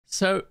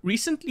So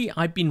recently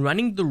I've been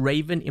running the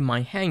Raven in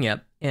my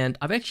hangar, and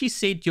I've actually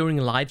said during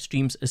live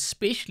streams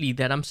especially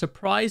that I'm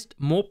surprised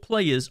more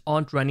players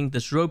aren't running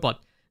this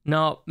robot.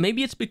 Now,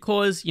 maybe it's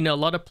because, a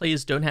lot of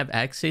players don't have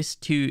access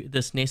to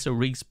this Nessa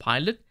Riggs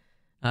pilot.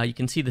 You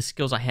can see the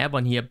skills I have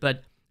on here,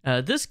 but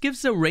this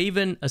gives the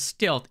Raven a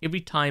stealth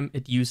every time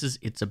it uses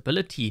its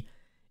ability.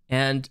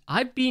 And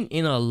I've been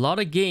in a lot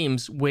of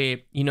games where,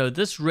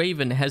 this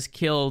Raven has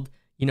killed,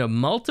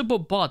 multiple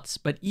bots,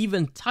 but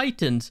even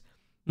Titans.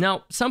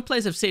 Now, some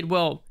players have said,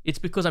 well, it's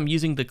because I'm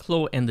using the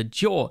claw and the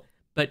jaw.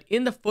 But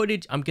in the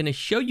footage, I'm going to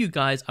show you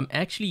guys I'm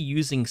actually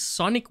using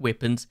sonic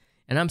weapons.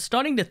 And I'm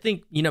starting to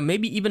think,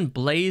 maybe even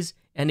blaze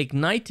and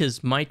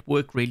igniters might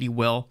work really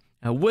well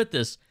with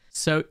this.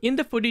 So in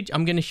the footage,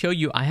 I'm going to show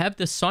you I have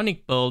the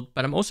sonic build,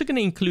 but I'm also going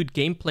to include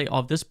gameplay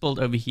of this build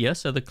over here.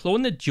 So the claw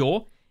and the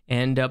jaw,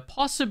 and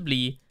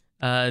possibly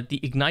the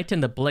ignite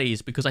and the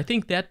blaze, because I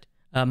think that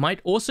might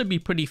also be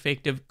pretty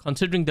effective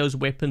considering those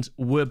weapons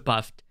were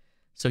buffed.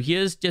 So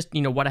here's just,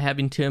 what I have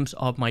in terms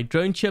of my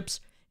drone chips.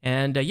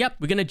 And yep,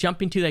 we're going to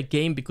jump into that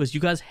game because you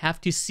guys have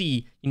to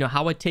see,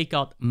 how I take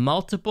out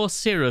multiple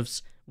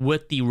Seraphs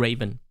with the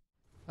Raven.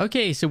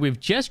 Okay, so we've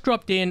just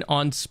dropped in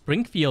on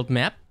Springfield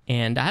map,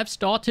 and I have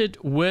started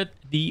with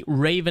the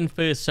Raven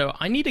first. So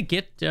I need to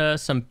get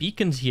some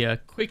beacons here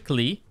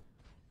quickly.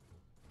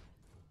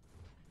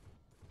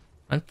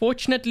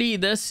 Unfortunately,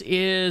 this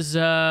is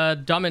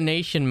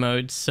domination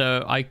mode,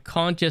 so I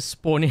can't just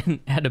spawn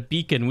in at a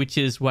beacon, which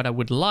is what I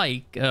would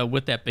like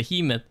with that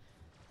behemoth.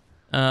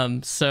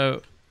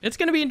 So it's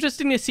going to be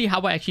interesting to see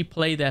how I actually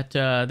play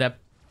that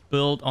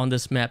build on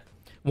this map.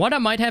 What I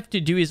might have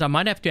to do is I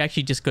might have to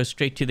actually just go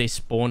straight to their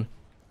spawn.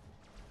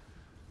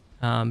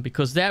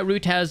 Because that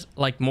route has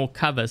like more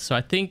cover, so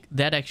I think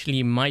that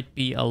actually might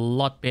be a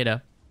lot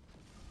better.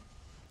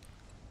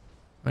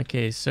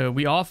 Okay, so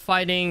we are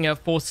fighting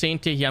for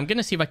center here. I'm going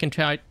to see if I can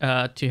try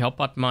to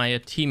help out my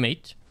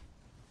teammate.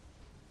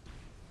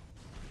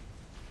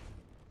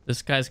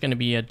 This guy's going to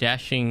be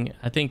dashing,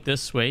 I think,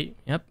 this way.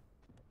 Yep.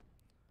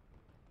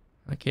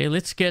 Okay,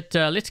 let's get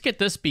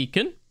this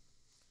beacon.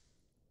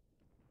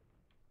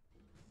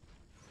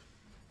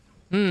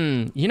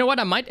 You know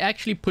what? I might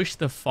actually push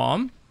the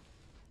farm.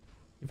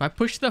 If I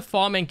push the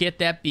farm and get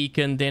that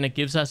beacon, then it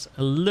gives us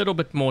a little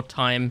bit more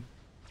time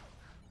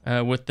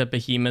with the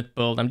behemoth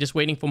build. I'm just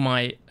waiting for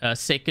my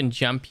second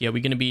jump here.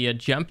 We're going to be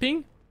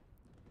jumping.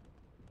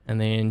 And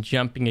then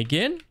jumping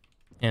again.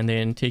 And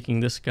then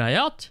taking this guy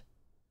out.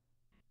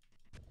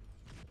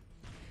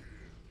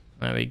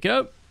 There we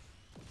go.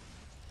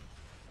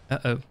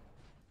 Uh-oh.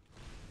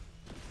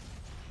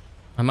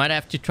 I might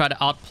have to try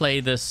to outplay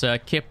this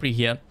Kepri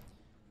here.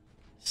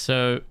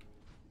 So,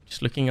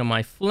 just looking at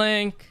my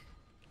flank.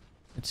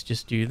 Let's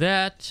just do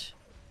that.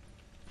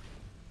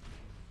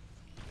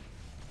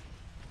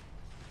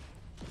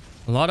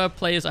 A lot of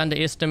players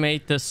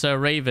underestimate this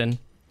Raven.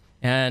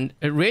 And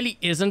it really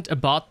isn't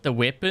about the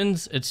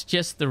weapons. It's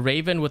just the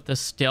Raven with the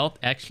stealth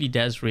actually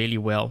does really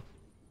well.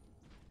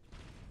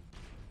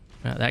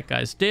 Now, that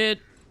guy's dead.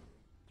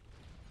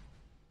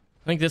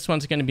 I think this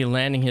one's going to be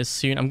landing here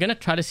soon. I'm going to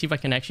try to see if I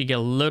can actually get a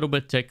little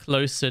bit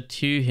closer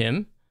to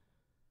him.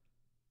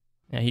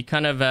 Yeah, he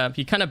kind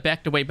of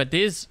backed away, but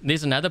there's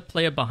another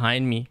player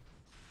behind me.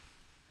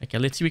 Okay,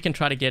 let's see if we can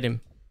try to get him.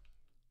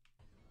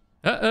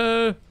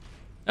 Uh-oh.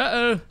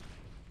 Uh-oh.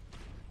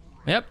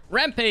 Yep,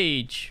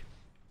 rampage.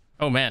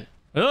 Oh, man.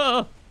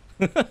 Oh!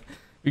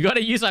 We got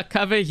to use our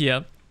cover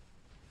here.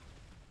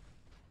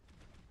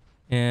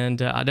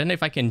 And I don't know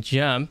if I can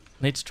jump.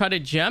 Let's try to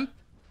jump.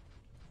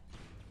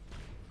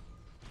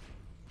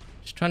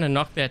 Just trying to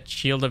knock that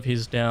shield of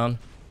his down.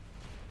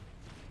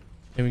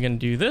 Then we're going to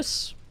do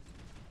this.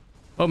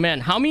 Oh,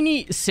 man. How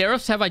many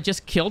Seraphs have I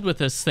just killed with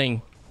this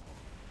thing?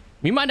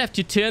 We might have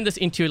to turn this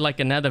into like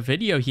another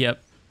video here.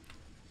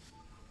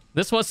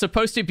 This was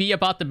supposed to be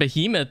about the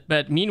behemoth,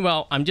 but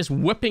meanwhile, I'm just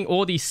whipping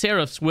all these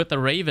Seraphs with a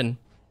Raven.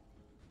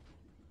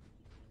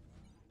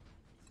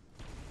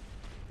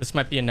 This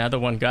might be another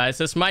one, guys.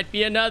 This might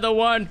be another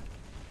one.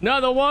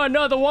 Another one,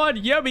 another one.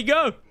 Here we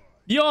go.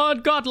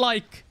 Beyond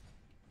godlike.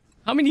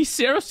 How many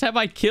Seraphs have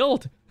I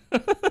killed?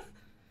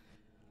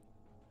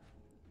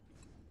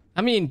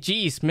 I mean,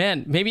 geez,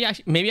 man. Maybe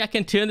I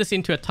can turn this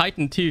into a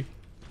Titan too.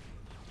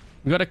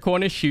 We got a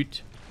corner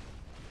shoot.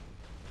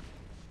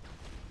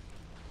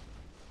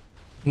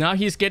 Now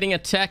he's getting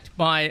attacked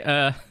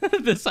by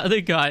this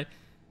other guy.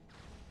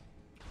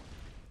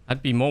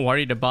 I'd be more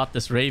worried about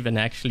this Raven,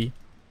 actually.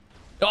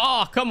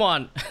 Oh, come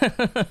on.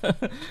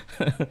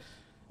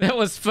 That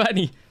was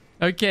funny.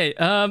 Okay,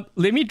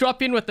 let me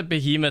drop in with the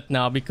behemoth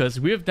now because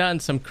we've done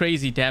some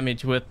crazy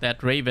damage with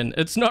that Raven.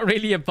 It's not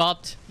really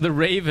about the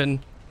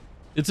Raven.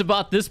 It's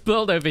about this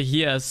build over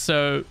here,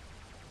 so...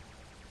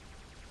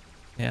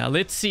 yeah,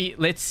 let's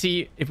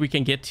see if we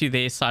can get to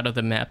their side of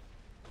the map.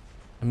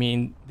 I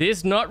mean,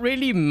 there's not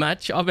really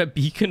much of a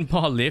beacon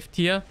bar left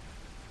here.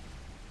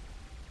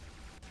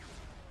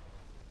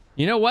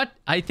 You know what?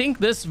 I think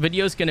this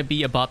video is going to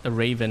be about the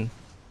Raven.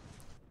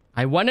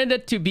 I wanted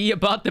it to be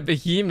about the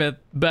behemoth,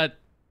 but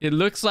It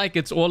looks like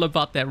it's all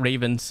about that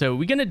Raven. So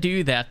we're going to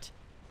do that.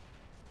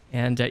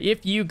 And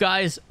if you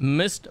guys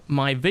missed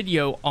my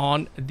video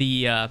on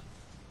the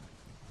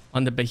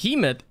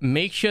Behemoth,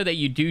 make sure that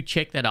you do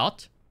check that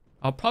out.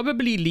 I'll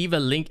probably leave a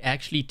link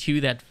actually to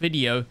that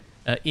video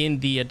in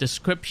the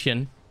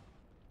description.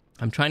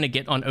 I'm trying to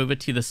get on over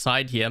to the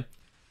side here.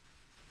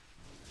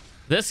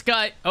 This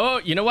guy... Oh,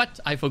 you know what?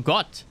 I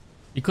forgot.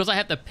 Because I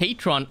have the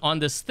Patron on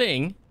this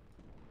thing.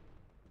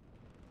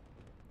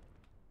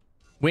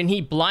 When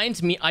he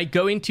blinds me, I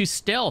go into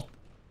stealth.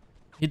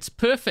 It's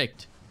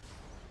perfect.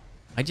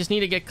 I just need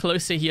to get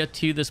closer here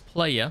to this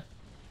player.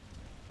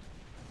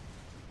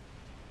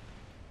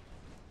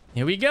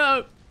 Here we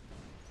go.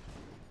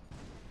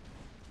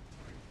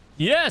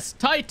 Yes,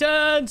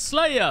 Titan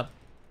Slayer.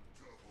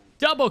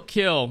 Double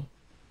kill.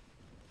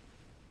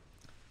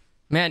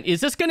 Man,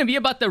 is this going to be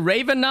about the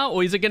Raven now,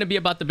 or is it going to be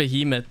about the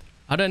Behemoth?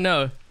 I don't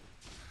know.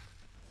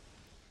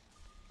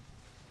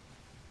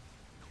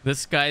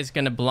 This guy's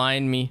going to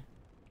blind me.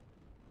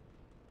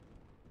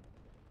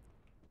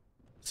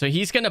 So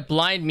he's going to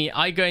blind me.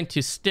 I go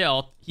into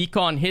stealth. He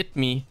can't hit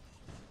me.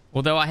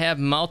 Although I have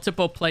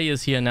multiple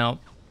players here now.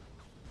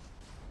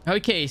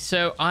 Okay,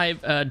 so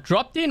I've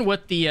dropped in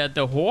with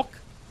the Hawk.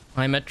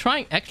 I'm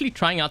actually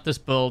trying out this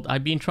build.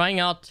 I've been trying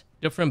out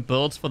different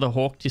builds for the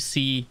Hawk to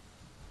see,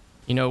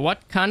 you know,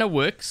 what kind of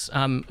works.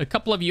 A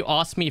couple of you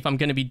asked me if I'm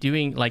going to be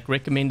doing like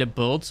recommended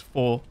builds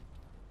for,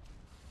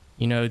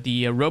 you know,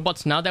 the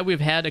robots now that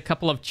we've had a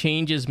couple of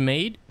changes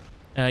made,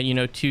 you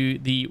know, to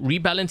the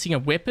rebalancing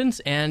of weapons.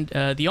 And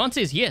the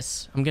answer is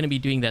yes, I'm going to be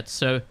doing that.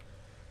 So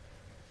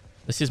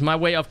this is my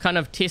way of kind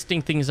of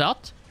testing things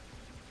out.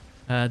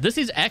 This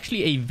is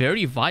actually a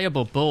very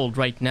viable build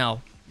right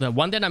now. The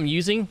one that I'm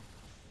using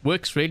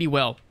works really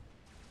well.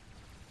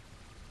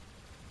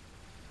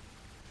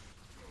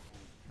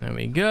 There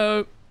we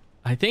go.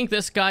 I think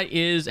this guy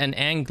is an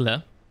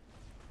angler.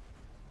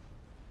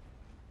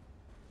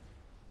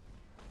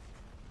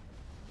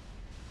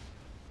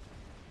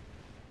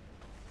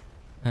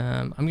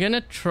 I'm going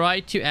to try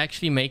to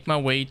actually make my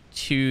way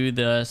to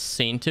the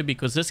center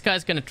because this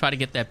guy's going to try to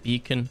get that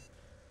beacon.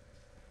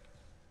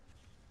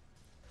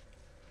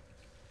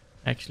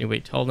 Actually,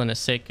 wait, hold on a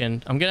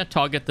second. I'm going to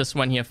target this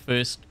one here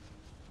first.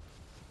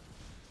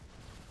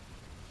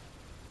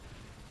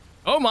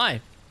 Oh my!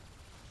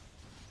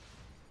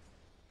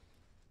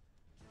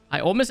 I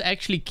almost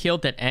actually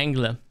killed that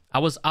angler. I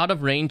was out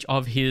of range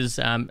of his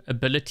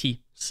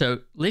ability.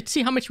 So let's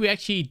see how much we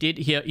actually did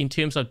here in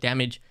terms of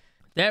damage.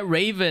 That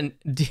Raven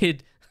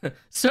did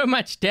so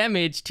much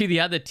damage to the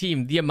other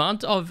team. The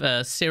amount of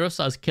Seraphs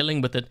I was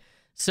killing with it.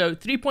 So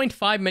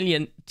 3.5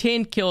 million,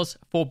 10 kills,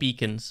 4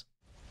 beacons.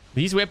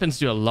 These weapons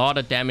do a lot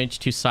of damage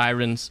to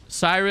Sirens.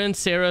 Sirens,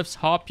 Seraphs,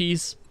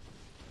 Harpies.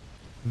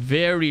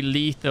 Very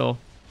lethal.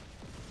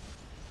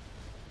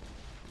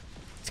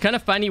 It's kind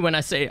of funny when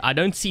I say I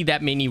don't see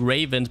that many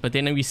Ravens, but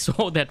then we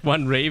saw that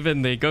one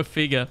Raven there. Go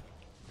figure.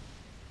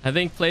 I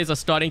think players are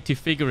starting to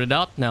figure it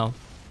out now.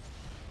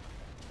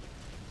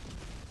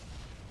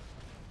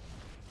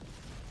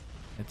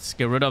 Let's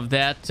get rid of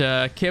that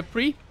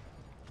Capri.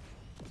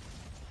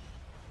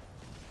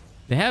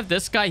 They have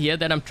this guy here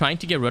that I'm trying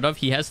to get rid of.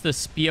 He has the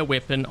spear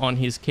weapon on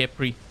his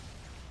Capri.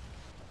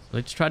 So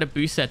let's try to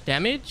boost that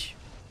damage.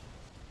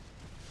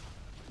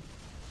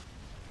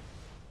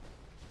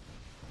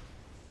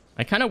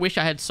 I kind of wish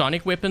I had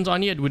sonic weapons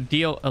on here. It would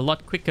deal a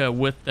lot quicker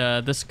with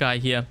this guy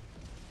here.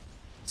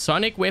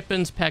 Sonic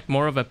weapons pack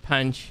more of a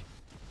punch.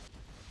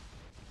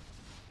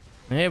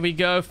 There we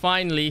go,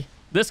 finally.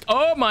 This...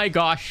 Oh my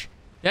gosh!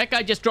 That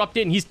guy just dropped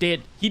in. He's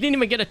dead. He didn't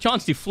even get a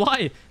chance to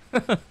fly.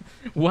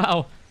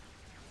 Wow.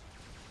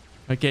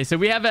 Okay, so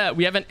we have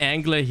an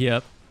angler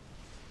here.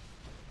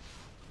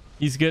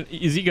 He's good.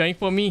 Is he going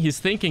for me? He's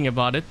thinking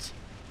about it.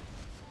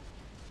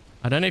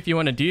 I don't know if you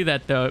want to do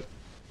that though.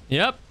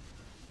 Yep.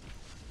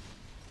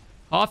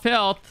 Half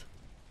health.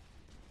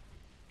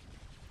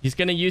 He's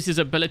going to use his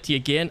ability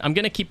again. I'm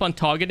going to keep on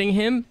targeting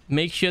him.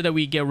 Make sure that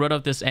we get rid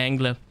of this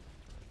angler.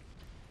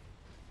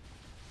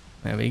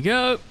 There we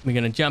go. We're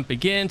going to jump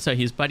again so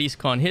his buddies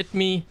can't hit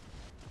me.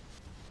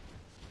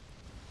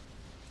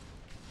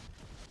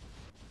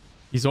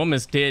 He's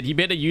almost dead. He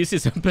better use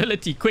his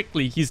ability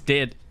quickly. He's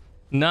dead.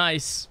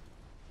 Nice.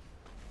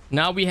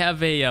 Now we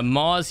have a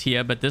Mars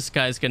here, but this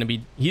guy's going to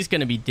be... He's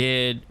going to be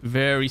dead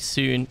very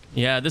soon.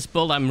 Yeah, this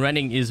build I'm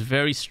running is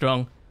very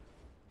strong.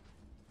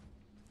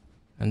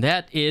 And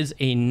that is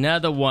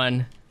another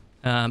one.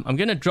 I'm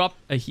going to drop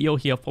a heal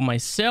here for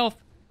myself.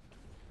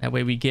 That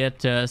way we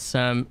get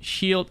some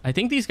shield. I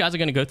think these guys are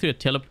going to go through a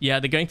teleport. Yeah,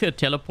 they're going through a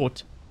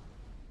teleport.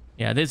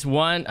 Yeah, there's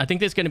one. I think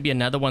there's going to be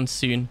another one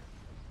soon.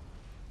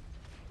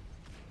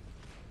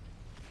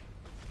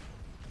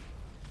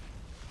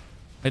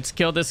 Let's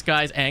kill this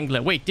guy's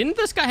angler. Wait, didn't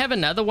this guy have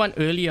another one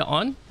earlier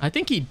on? I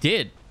think he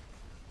did.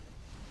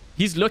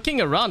 He's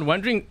looking around,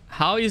 wondering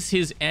how is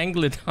his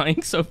angler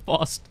dying so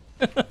fast.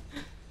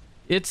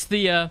 It's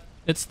the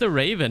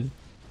Raven.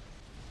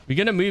 We're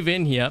going to move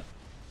in here.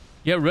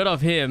 Get rid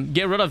of him.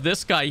 Get rid of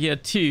this guy here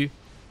too.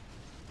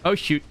 Oh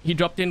shoot, he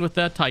dropped in with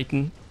the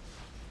Titan.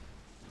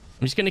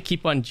 I'm just going to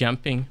keep on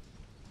jumping.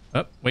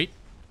 Oh, wait.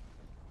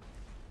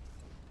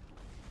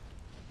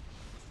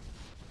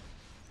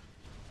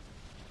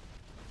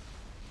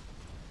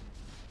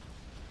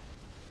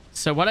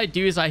 So what I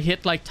do is I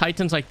hit like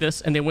titans like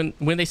this, and then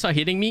when they start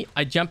hitting me,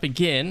 I jump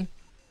again.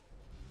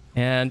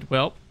 And,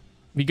 well,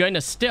 we're going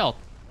to stealth.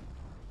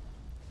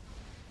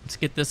 Let's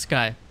get this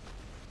guy.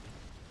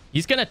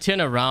 He's going to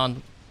turn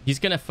around. He's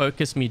going to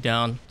focus me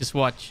down. Just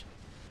watch.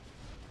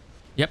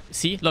 Yep,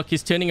 see? Look,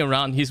 he's turning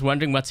around. He's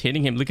wondering what's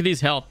hitting him. Look at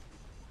his health.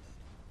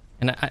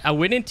 And I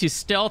went into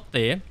stealth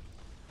there.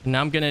 And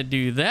now I'm going to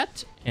do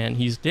that. And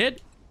he's dead.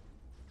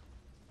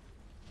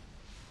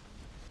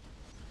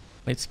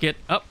 Let's get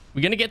up.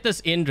 We're going to get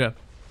this Indra.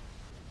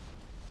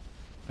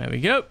 There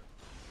we go.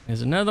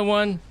 There's another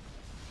one.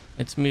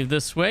 Let's move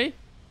this way.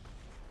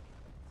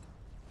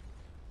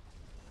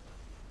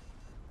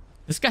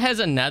 This guy has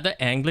another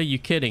angler. You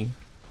kidding?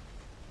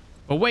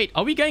 Oh, wait.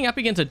 Are we going up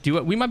against a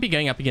duo? We might be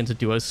going up against a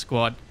duo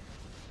squad.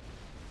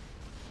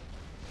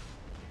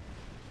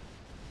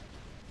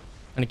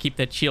 I'm going to keep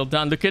that shield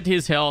down. Look at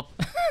his health.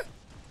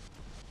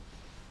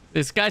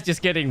 This guy's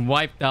just getting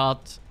wiped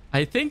out.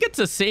 I think it's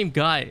the same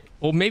guy.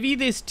 Or maybe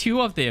there's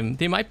two of them.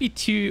 There might be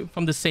two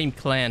from the same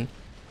clan.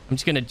 I'm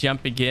just going to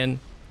jump again.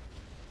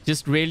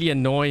 Just really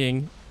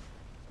annoying.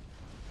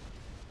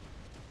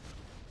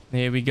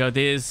 There we go.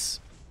 There's...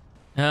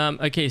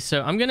 okay,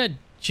 so I'm going to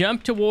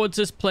jump towards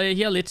this player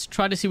here. Let's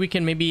try to see if we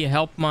can maybe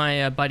help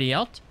my buddy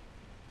out.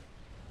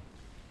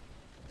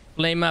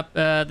 Flame up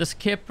this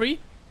Capri.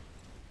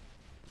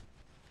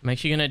 I'm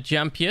actually going to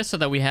jump here so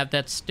that we have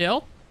that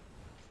stealth.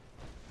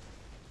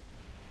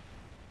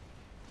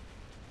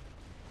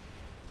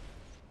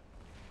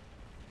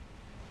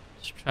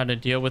 Try to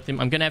deal with him.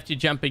 I'm gonna have to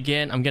jump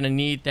again. I'm gonna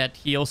need that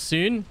heal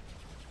soon.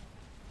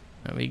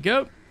 There we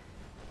go.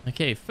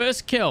 Okay,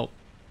 first kill.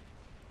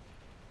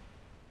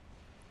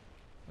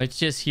 Let's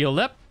just heal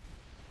up.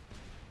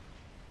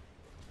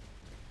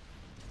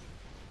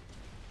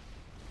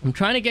 I'm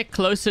trying to get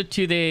closer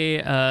to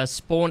the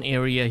spawn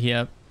area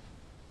here.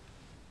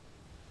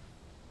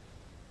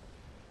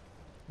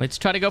 Let's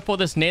try to go for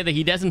this nether.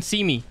 He doesn't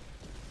see me.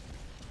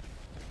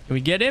 Can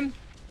we get him?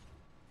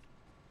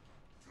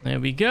 There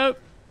we go.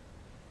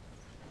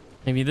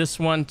 Maybe this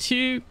one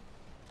too.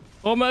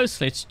 Almost.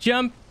 Let's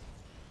jump.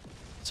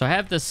 So I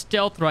have the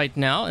stealth right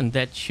now, and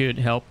that should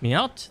help me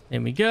out.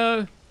 There we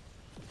go.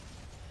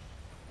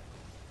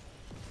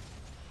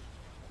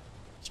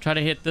 Let's try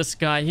to hit this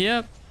guy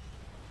here.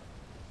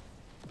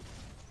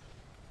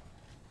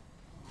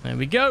 There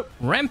we go.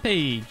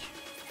 Rampage.